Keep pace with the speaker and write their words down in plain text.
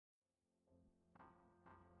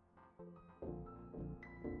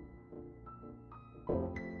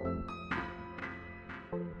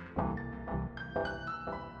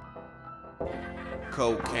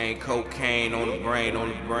Cocaine, cocaine on the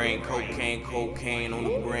brain, cocaine, cocaine on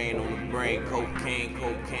the brain, cocaine,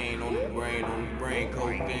 cocaine on the brain,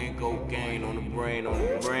 cocaine, cocaine on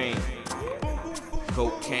the brain,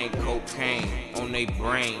 cocaine, cocaine on they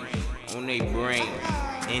brain,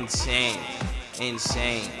 insane,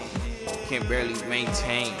 insane, can barely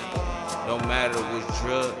maintain, don't matter which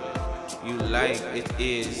drug you like, it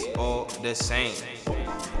is all the same,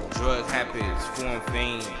 drug habits form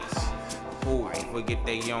fiends, who forget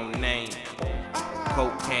their own name.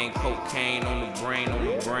 Cocaine, cocaine on the brain,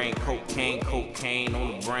 cocaine, cocaine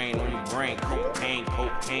on the brain, cocaine,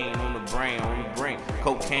 cocaine on the brain,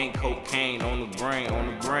 cocaine, cocaine on the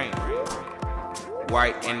brain,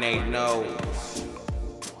 white in they nose,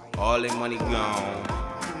 all their money gone,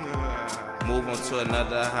 move on to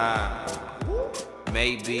another high,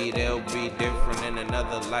 maybe they'll be different in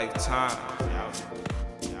another lifetime.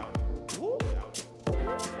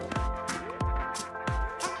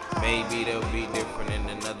 Maybe they'll be different in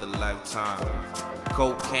another lifetime.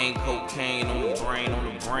 Cocaine, cocaine on the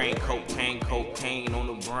brain, cocaine, cocaine on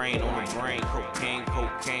the brain, cocaine,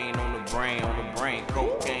 cocaine on the brain,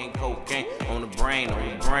 cocaine, cocaine on the brain,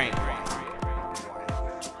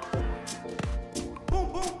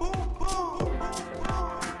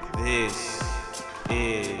 This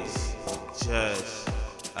is just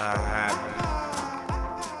a hobby.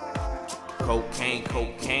 Cocaine,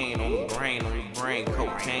 cocaine on the brain,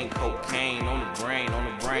 cocaine, cocaine on the brain,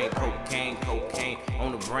 cocaine, cocaine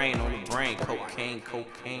on the brain, cocaine,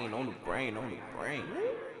 cocaine on the brain,